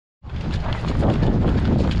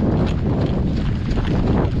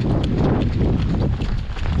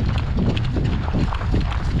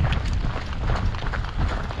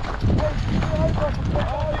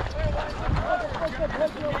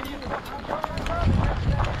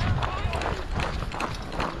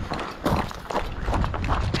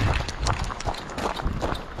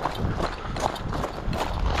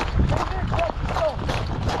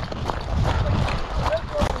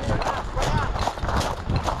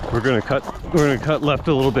We're gonna cut left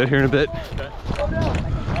a little bit here in a bit. Okay.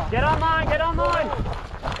 Get on line, get on line.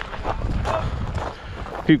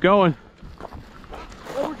 Keep going.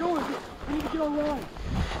 Oh, we're going. We need to get on line.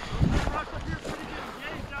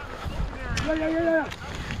 Yeah.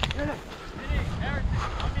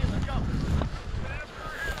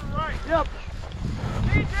 Yep.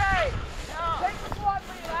 DJ! Take the squad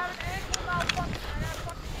lead. I have an ankle now.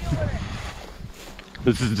 Fucking deal with it.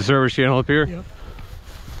 This is the service channel up here? Yep.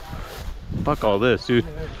 Fuck all this, dude.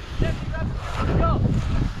 Go.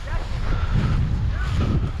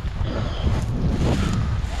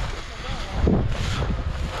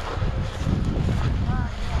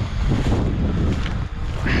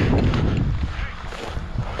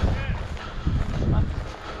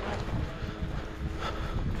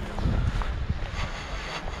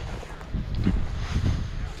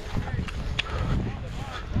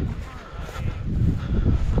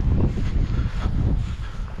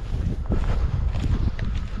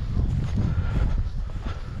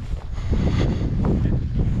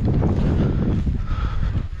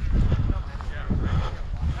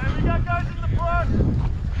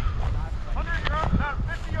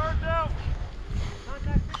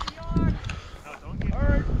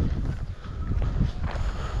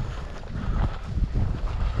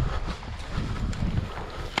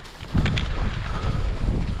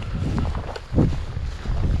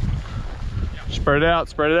 Spread it out,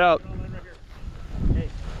 spread it out.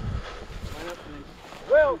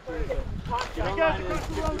 Will,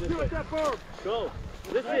 Go.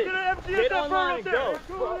 listen, get online, go.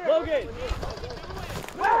 Logan.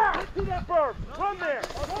 See that berm. Run there.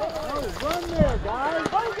 Run there,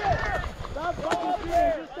 guys. Logan. Stop fucking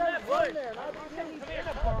shooting. Just said run there.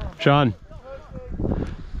 Sean,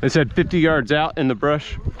 they said 50 yards out in the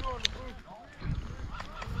brush.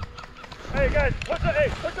 Hey guys, push up,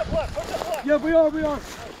 push up left, push up left. Yeah, we are.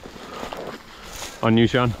 On you,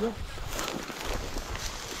 Sean. Yep.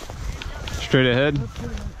 Straight ahead.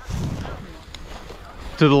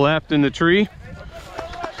 To the left in the tree.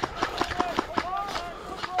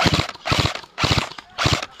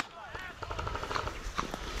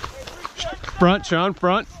 Front, Sean,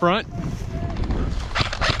 front.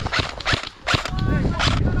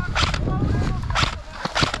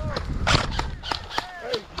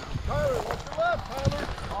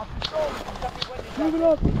 Move it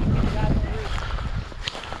up.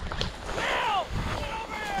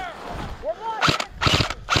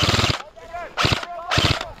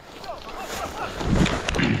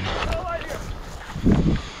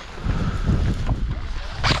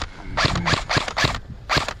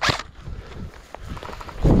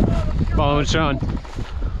 Following Sean.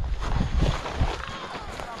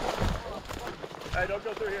 Hey, don't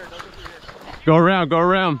go through here, Go around.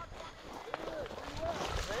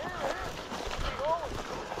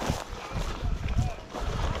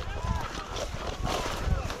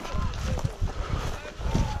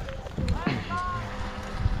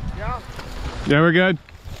 Yeah, we're good.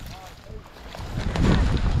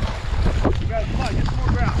 You guys, come on, get some more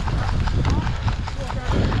ground.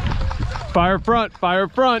 Fire front.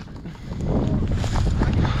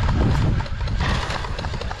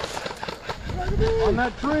 On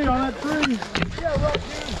that tree. Yeah, right,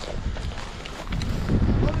 dude.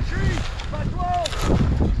 On the tree, by 12.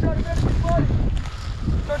 You start to mess with buddy.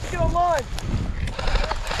 Start to get on line.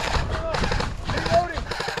 Reloading.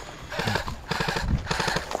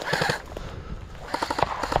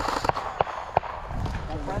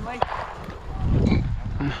 Friendly?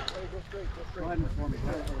 Go ahead for me.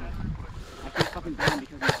 I can't fucking down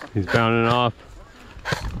because He's bounding off.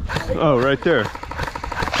 Oh, right there.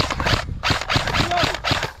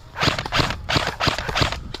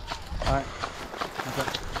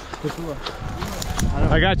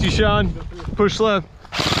 I got you, Sean. Push left.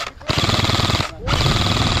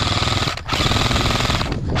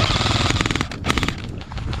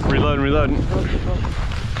 Reloading.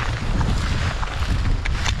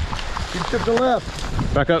 You took the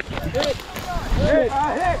left. Back up.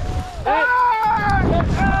 hit.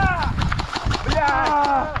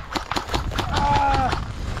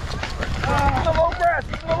 The low breath.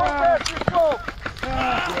 You're slow.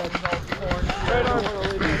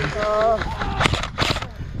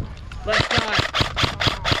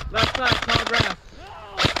 Left side, tall grass.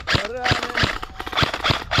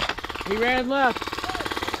 He ran left.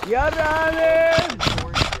 You're running.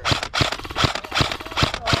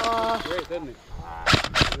 Great, didn't he?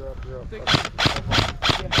 You're up.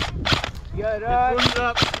 Get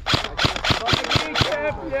up. Fucking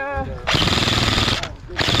recap, yeah.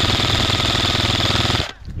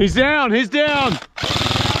 He's down.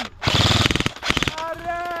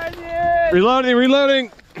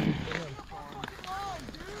 Reloading.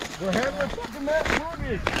 We're handling fucking Matt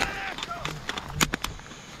Morgan.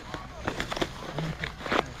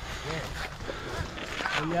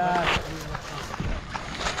 Yeah.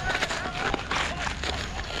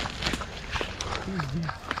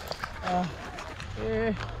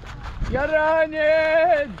 You're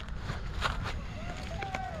running!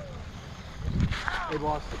 Hey,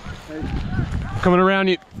 boss. Hey. Coming around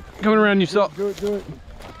you. Coming around you, Salt. Do it, do it.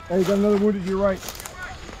 Hey, you got another wounded to your right.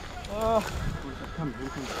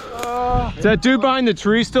 Is that dude behind the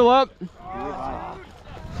tree still up?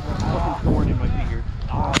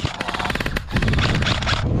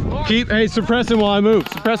 Keep, hey, suppress him while I move.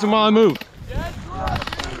 Suppress him while I move.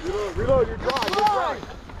 Reload, you're dry, you're dry.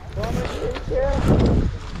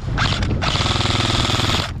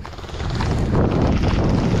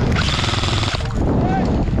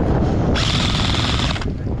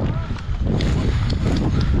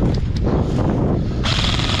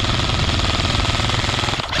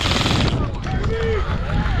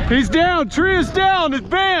 He's down, tree is down,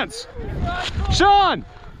 advance! Sean!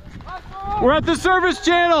 We're at the service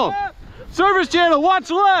channel! Service channel, watch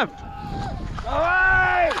left!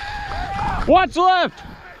 Watch left!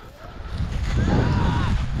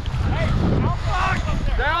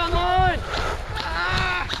 Down line!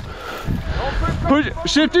 Push,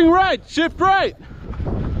 shifting right, shift right!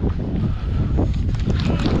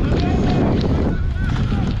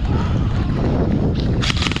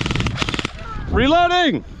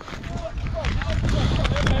 Reloading!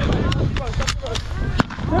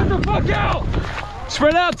 Get the fuck out!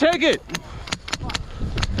 Spread out, take it!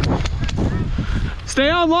 Stay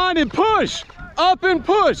on line and push! Up and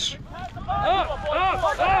push!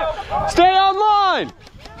 Up! Stay on line!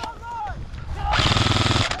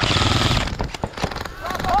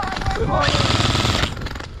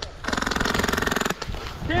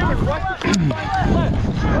 Cameron, right to left!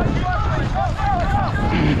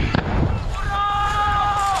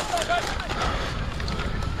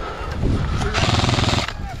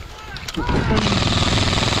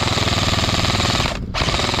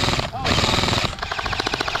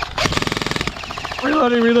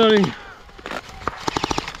 Reloading, reloading.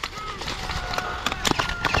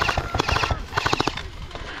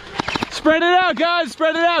 Spread it out, guys,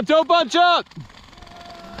 spread it out. Don't bunch up.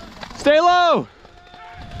 Stay low.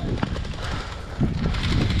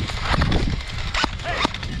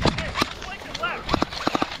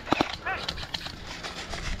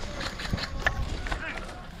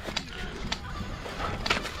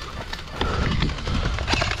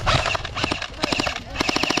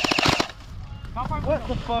 What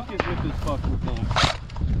the fuck is with this fucking thing?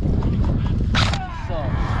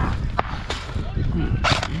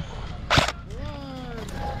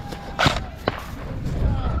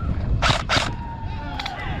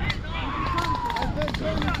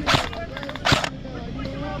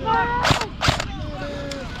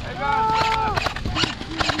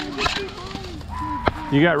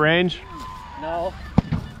 You got range? No.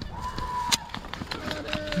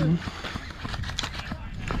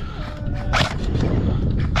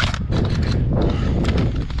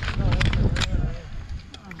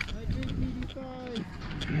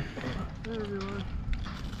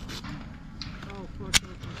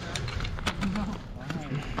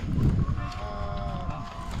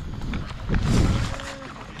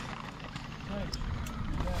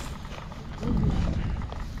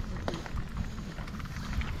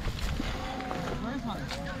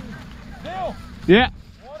 Yeah.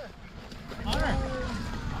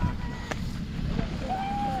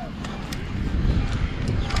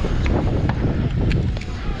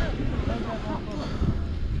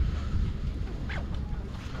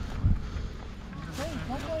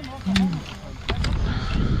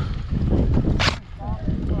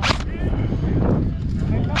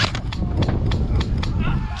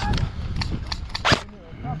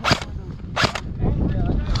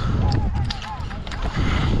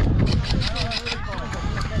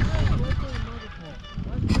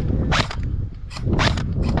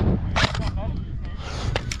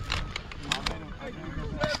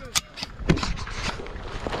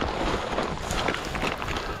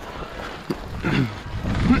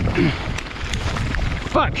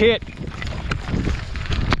 Fuck, hit.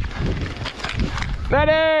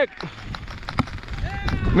 Medic!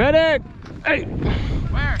 Medic! Hey!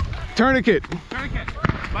 Where? Tourniquet. Tourniquet.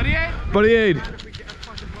 Buddy aid? Buddy aid.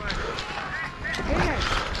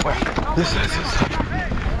 Where? This is.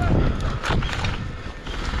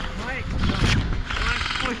 Mike, you want to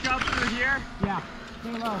push up through here? Yeah.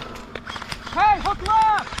 Stay low. Hey, hook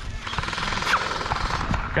left!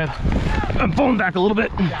 Good. I'm pulling back a little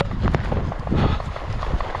bit.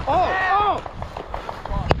 Oh!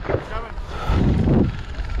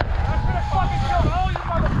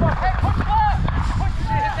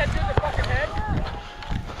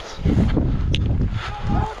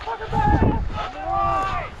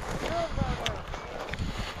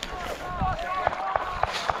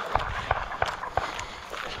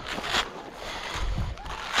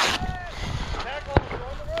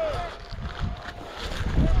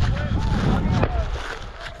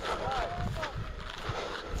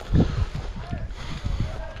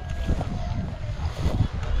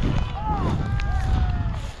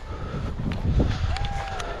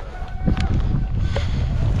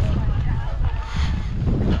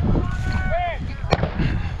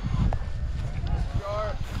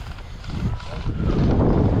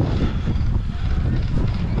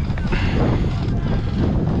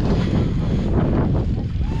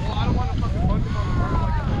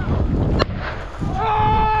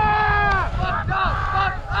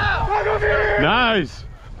 Nice.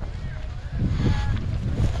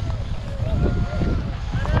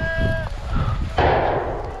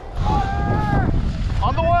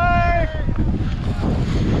 On the way!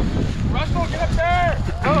 Russell, get up there!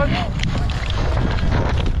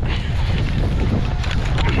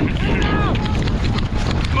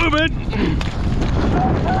 Move it!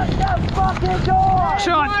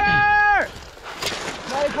 Shot!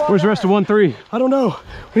 Where's the rest of 1-3? I don't know.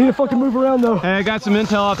 We need to fucking move around though. Hey, I got some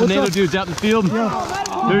intel off the NATO dudes out in the field.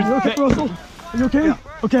 Yeah. There's You okay, Russell? Are you okay? Yeah.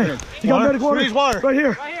 Okay. You got medic water? Please, water. Right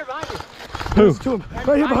here. Right here, behind you. Who? To him.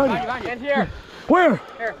 Right here behind you. And here. Where?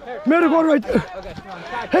 Here. Medic water right there. Okay, come on.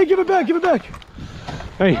 Hey, give it back. Give it back.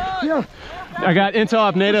 Hey, Yeah. I got intel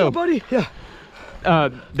off NATO. What's up, buddy? Yeah.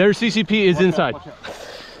 Their CCP is inside.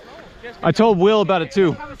 I told Will about it too.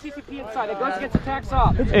 You have a CCP inside. It goes against attack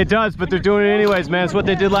off. You It does, but they're doing it anyways, man. It's what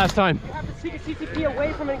they did last time. have to see the CCP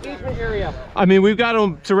away from an engagement area. I mean, we've got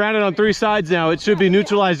them surrounded on 3 sides now. It should be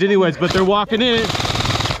neutralized anyways, but they're walking in.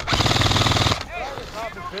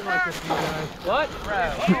 What?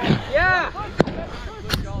 Yeah.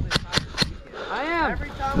 I am.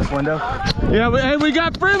 This window. Yeah, but hey, we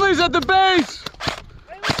got friendlies at the base.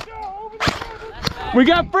 We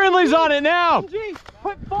got friendlies on it now.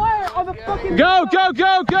 Put fire on the fucking. Go, go,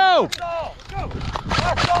 go, go.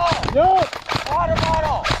 No. Water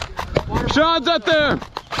bottle. Sean's up there.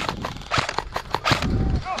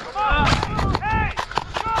 Hey,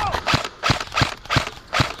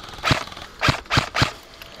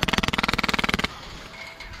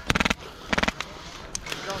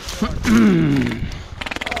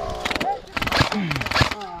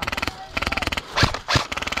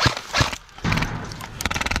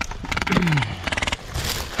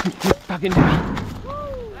 Fucking down.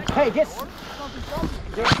 Hey, get.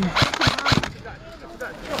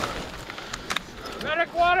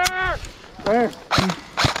 Medic water.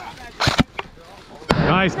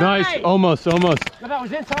 Nice, nice. Almost, almost. No, that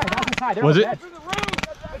was inside. That was inside. There Was it?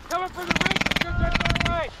 It's coming from the roof. It's going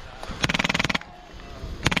the way.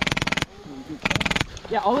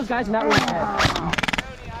 Yeah, all those guys in that room.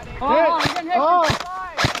 Oh, we're getting hit.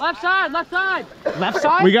 Left side, left side. Left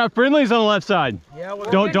side? We got friendlies on the left side. Yeah,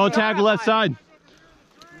 Don't tag the left side.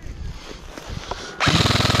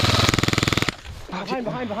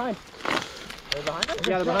 Behind. They're behind us?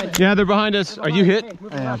 Yeah, they're behind us. Yeah, they're behind us. Are you hit?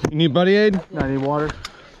 I am. You need buddy aid? I need water.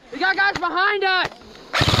 We got guys behind us.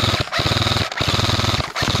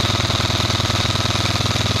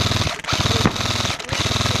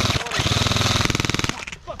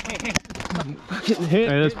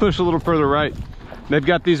 Hey, let's push a little further right. They've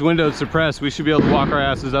got these windows suppressed. We should be able to walk our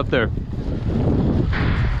asses up there.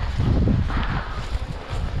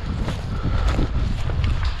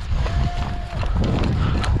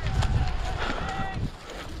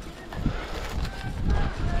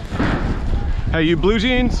 Hey, you blue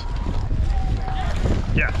jeans?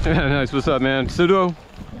 Yeah. Nice. What's up, man? Sudo?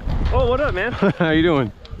 Oh, what up, man? How you doing?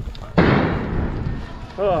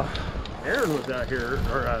 Aaron was out here,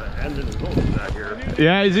 or Andrew was out here.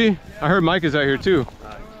 Yeah, is he? I heard Mike is out here too.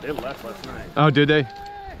 They left last night. Oh, did they?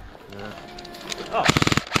 Yeah. Oh.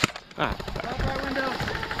 Ah.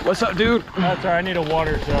 What's up, dude? That's all right. I need a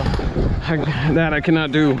water, so. That I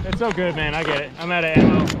cannot do. It's so good, man. I get it. I'm out of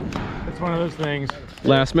ammo. It's one of those things.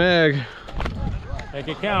 Last mag. Make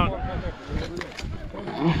it count.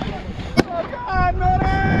 God,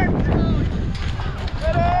 medic!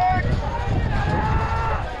 Medic!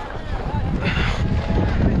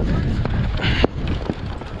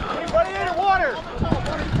 Anybody need water?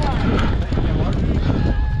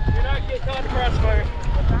 You're not getting caught in crossfire.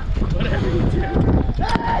 Whatever you do.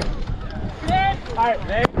 All right,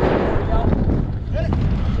 Nick.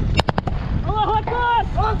 Allah Akbar!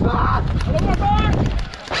 Allah Akbar!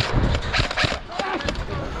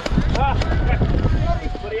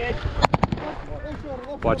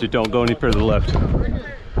 Watch it, don't go any further left.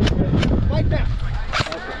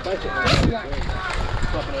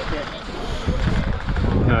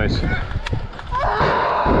 Nice.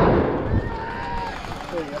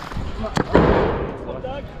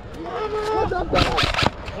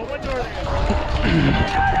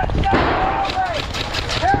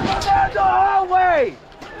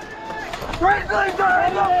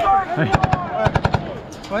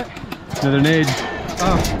 What? Another nade.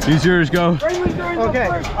 Oh. Use yours, go. Okay.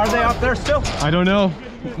 Are they up there still? I don't know.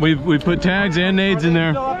 We put tags and nades in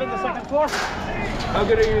there. Still up in the second floor? How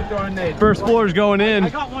good are you throwing nades? First floor's going in. I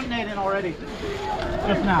got one nade in already.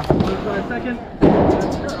 Just now. For a second.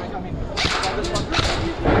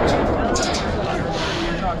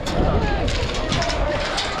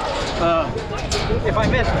 If I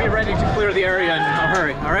miss, be ready to clear the area in a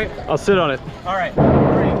hurry, all right? I'll sit on it. All right. 3,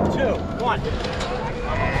 2, 1.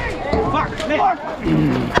 Fuck!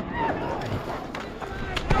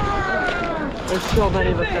 There's so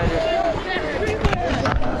many of us right here.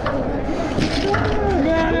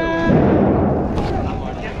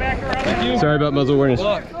 Sorry about muzzle awareness.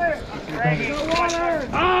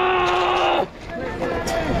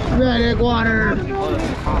 Medic water.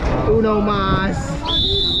 Uno mas.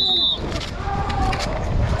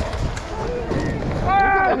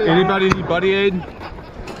 Anybody need buddy aid?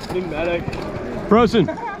 Need medic. Frozen,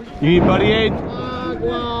 you need buddy aid?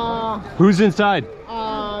 Agua. Who's inside?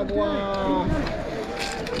 Agua.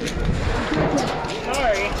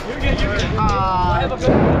 Sorry. You're good.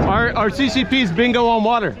 Our CCP's bingo on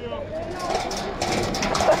water.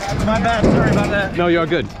 My bad. Sorry about that. No, you're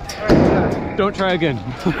good. Don't try again.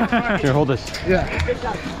 Here, hold this. Yeah.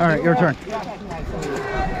 All right, your turn.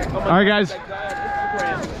 All right, guys.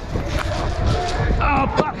 Oh,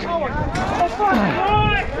 fuck.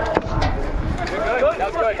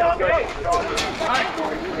 That's good.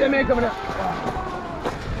 Yeah, man, coming up.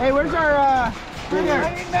 Hey, where's our Springer?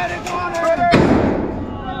 I need medic water.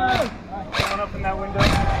 Going up in that window.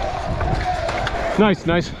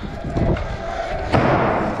 Nice.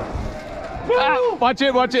 Ah, watch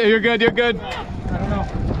it. You're good. I don't know.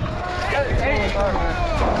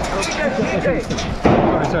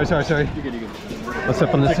 Sorry. You're good. What's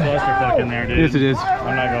up on this side? Clusterfuck in there, dude. Yes, it is.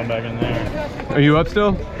 I'm not going back in there. Are you up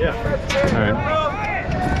still? Yeah. All right.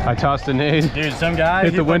 I tossed a nade. Dude, some guy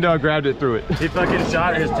Hit the window, I grabbed it, through it. He fucking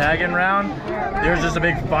shot his tagging round. There was just a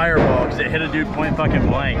big fireball because it hit a dude point fucking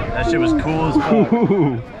blank. That shit was cool as fuck.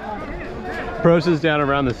 Pros is down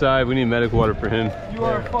around the side. We need medic water for him. You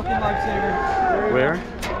are a fucking lifesaver. Where?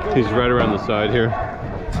 He's right around the side here.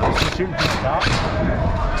 Shooting from the top. I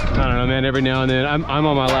don't know, man. Every now and then, I'm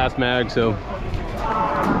on my last mag, so.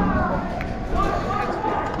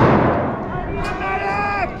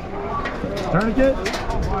 Tourniquet?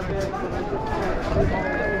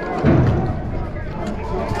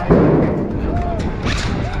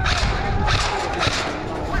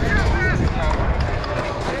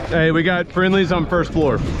 Hey, we got friendlies on first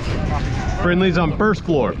floor. Friendlies on first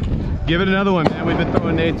floor. Give it another one, man. We've been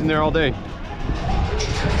throwing nades in there all day.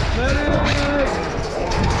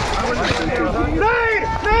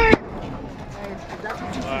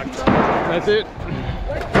 That's it.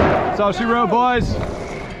 That's all she wrote, boys.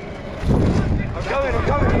 I'm coming.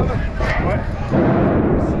 What?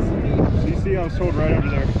 CC, I was told right over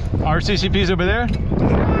there. Our CCP's over there?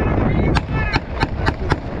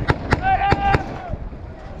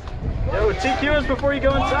 Yo, TQ us before you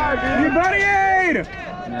go inside, dude. Your buddy aid!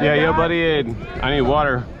 Yeah, yo, buddy aid. I need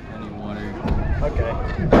water. Okay.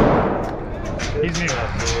 He's new.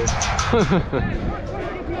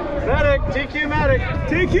 Medic! TQ medic!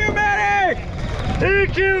 TQ medic!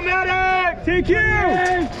 TQ medic! TQ!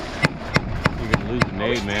 You're gonna lose the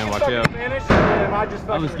nade, man. Watch out. Spanish? Am I just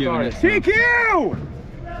fucking retarded? TQ!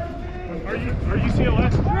 Are you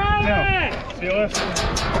CLS? No. CLS?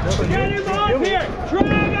 Get him off here!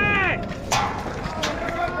 Drive it!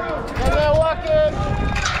 You're walking!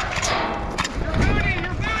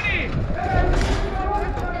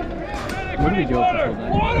 What did we go for?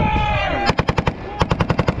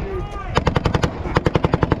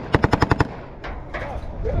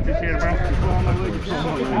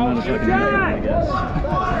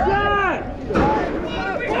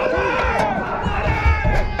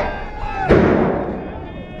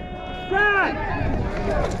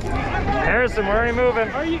 Harrison, where are you moving?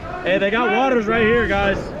 Hey, they got waters right here,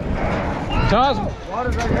 guys. Toss.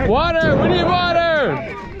 Water. We need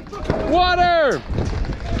water. Water.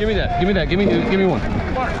 Give me that. Give me one.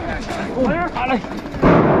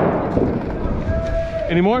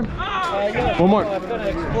 Any more? One more. I'm gonna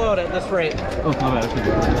explode at this rate. Oh, my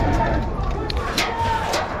bad.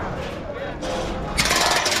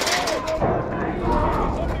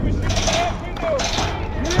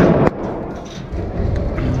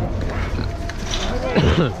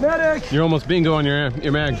 Medic! You're almost bingo on your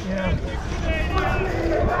mag. Yeah.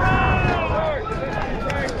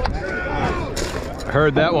 I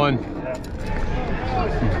heard that one.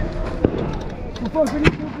 Well, folks, we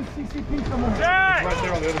need to move the CCP somewhere. Right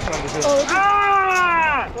there on the other side of the hill. Oh,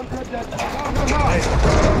 Ah! don't touch that.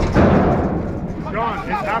 John,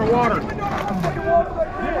 it's out of water.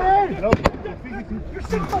 No, you're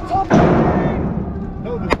sitting on top of the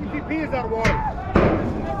No, the CCP is out of water.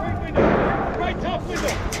 right top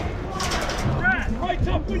window. Right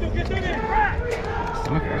top window, get in there.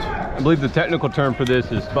 I believe the technical term for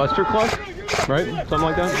this is buster clutch, right? Something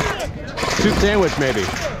like that. Soup sandwich, maybe.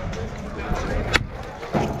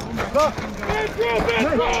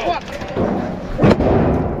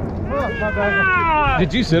 My bad.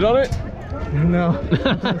 Did you sit on it? No. I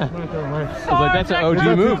was like, that's an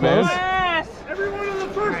OG move, man. Everyone on the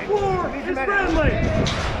first floor is friendly.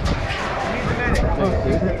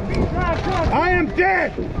 I am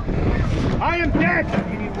dead. I am dead.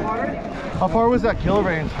 You need water? How far was that kill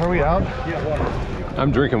range? Are we out?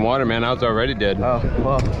 I'm drinking water, man. I was already dead. Oh,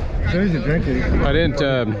 well. As soon as you drink it. I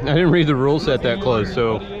didn't read the rule set that close,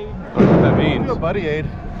 so I don't know what that means. Do a buddy aid.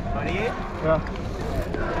 Buddy aid? Yeah.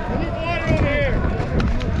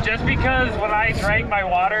 Just because when I drank my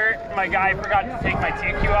water, my guy forgot to take my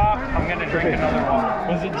TQ off, I'm gonna drink another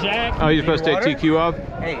water. Was it Jack? Oh, you're supposed to take TQ off?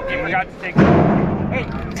 Hey, he forgot to take. Hey.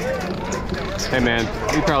 Hey, man,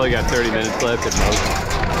 we probably got 30 minutes left at most.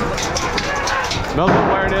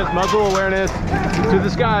 Muzzle awareness to the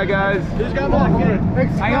sky, guys. Who's got water?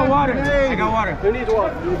 I got water. I got water. Who needs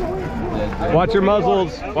water? Watch your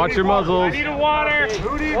muzzles. Watch your muzzles. I need a water.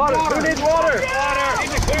 Who needs water? Who needs water? Water.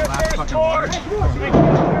 Need to clear first floor.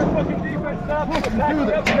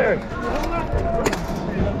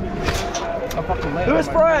 Who's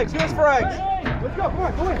frags? Who's frags? Let's go, come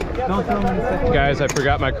on. Don't film in a second. Guys, I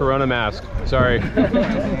forgot my Corona mask. Sorry. I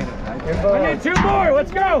need 2 more.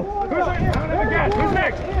 Let's go. Who's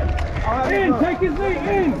next? In. Take his lead.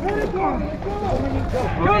 In.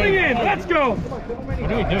 Coming in. Let's go. What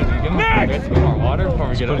do we do? Do you give him Next. some more water before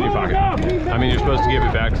we get Put it in your pocket. I mean, you're supposed to give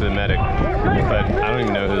it back to the medic, but I don't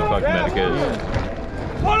even know who the fuck the medic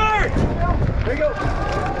is. Water. There you go.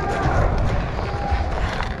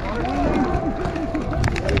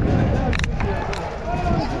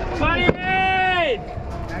 Buddy aid!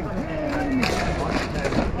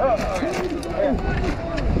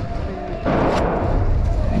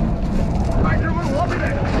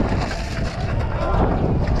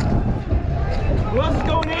 Who else is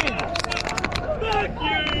going in? Fuck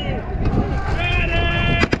you! Medic!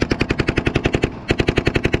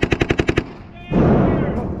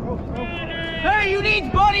 Hey, you need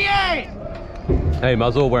buddy aid. Hey,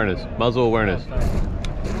 muzzle awareness. Muzzle awareness.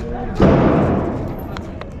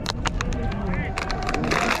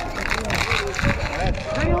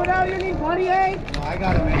 Anyone out here need buddy aid? I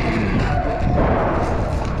got it, man.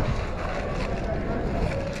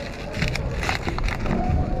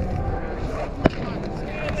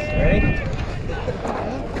 Ready?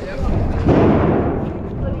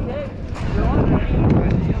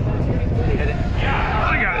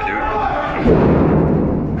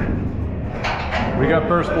 We got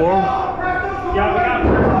first floor. Yeah, we got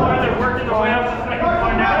first floor. They're working their way up to the second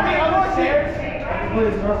floor now.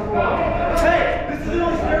 Hey, this is the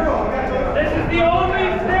only stairwell. This is the only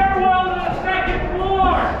stairwell to the second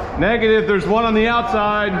floor. Negative, there's one on the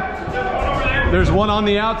outside. There's one on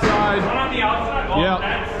the outside. One on the outside. Well, Yeah.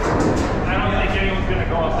 I don't think anyone's gonna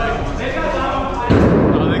go up there.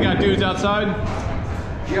 Oh, they got dudes outside?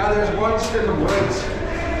 Yeah, there's one just in the woods. I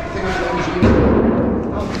think it's MG.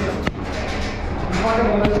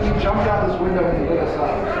 He jumped out this window and he lit us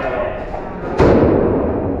up.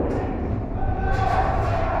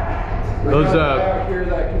 Those out here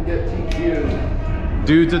that can get TQ'd.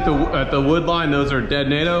 dudes at the wood line, those are dead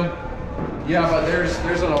NATO. Yeah, but there's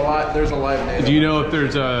a live NATO. Do you know if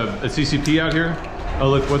there's a CCP out here? Oh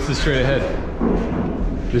look, what's this straight ahead?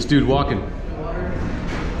 This dude walking. I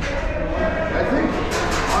think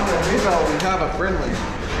on the Maybell we have a friendly.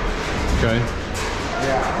 Okay.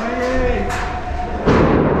 Yeah.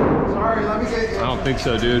 Sorry, let me get you. I don't think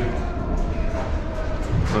so, dude.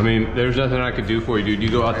 I mean, there's nothing I could do for you, dude. You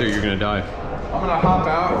go out there, you're gonna die. I'm gonna hop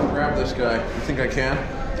out and grab this guy. You think I can?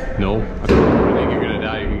 No, I think you're gonna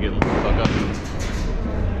die. You're gonna get lit the fuck up.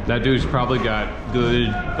 That dude's probably got good.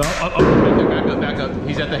 Back up.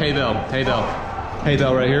 He's at the hay bale. Hay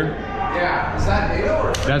bale right here. Yeah. Is that NATO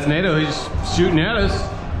or? That's NATO. He's shooting at us.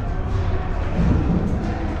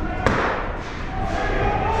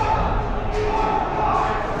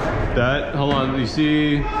 That, hold on, you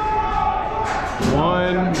see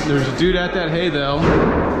one, there's a dude at that hay bale.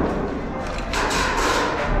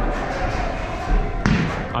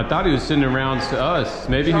 I thought he was sending rounds to us.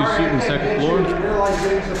 Maybe he's shooting second floor.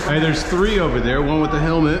 Hey, there's 3 over there, one with the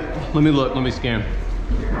helmet. Let me look, let me scan.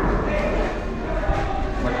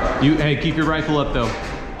 Hey, keep your rifle up though.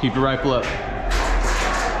 Keep your rifle up.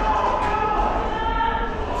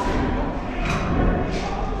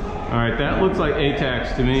 All right, that looks like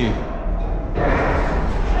ATACs to me.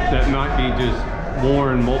 That might be just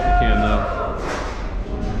Warren multicam though.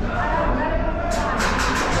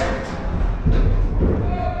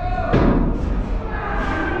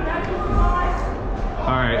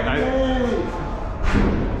 All right,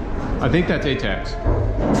 I think that's ATACs.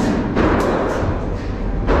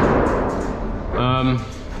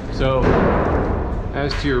 So,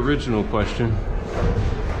 as to your original question,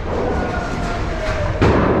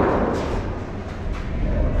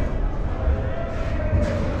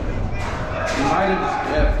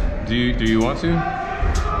 you want to?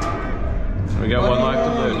 We got one life to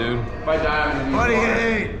live, dude. If I die, I'm gonna be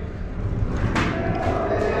 28.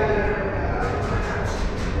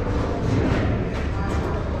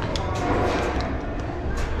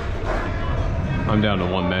 I'm down to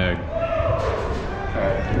 1 mag.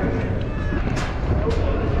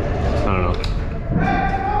 I don't know.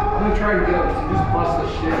 I'm gonna try and get him to just bust the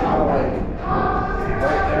shit out like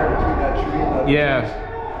right there between that tree and the Yeah.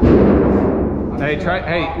 Hey,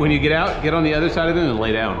 hey, when you get out, get on the other side of it and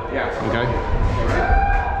lay down. Yeah. Okay?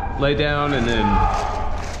 Lay down and then...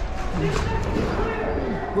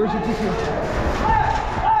 Where's your ticket?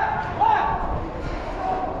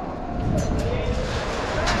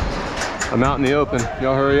 I'm out in the open.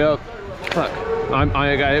 Y'all hurry up. Fuck.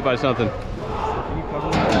 I got hit by something.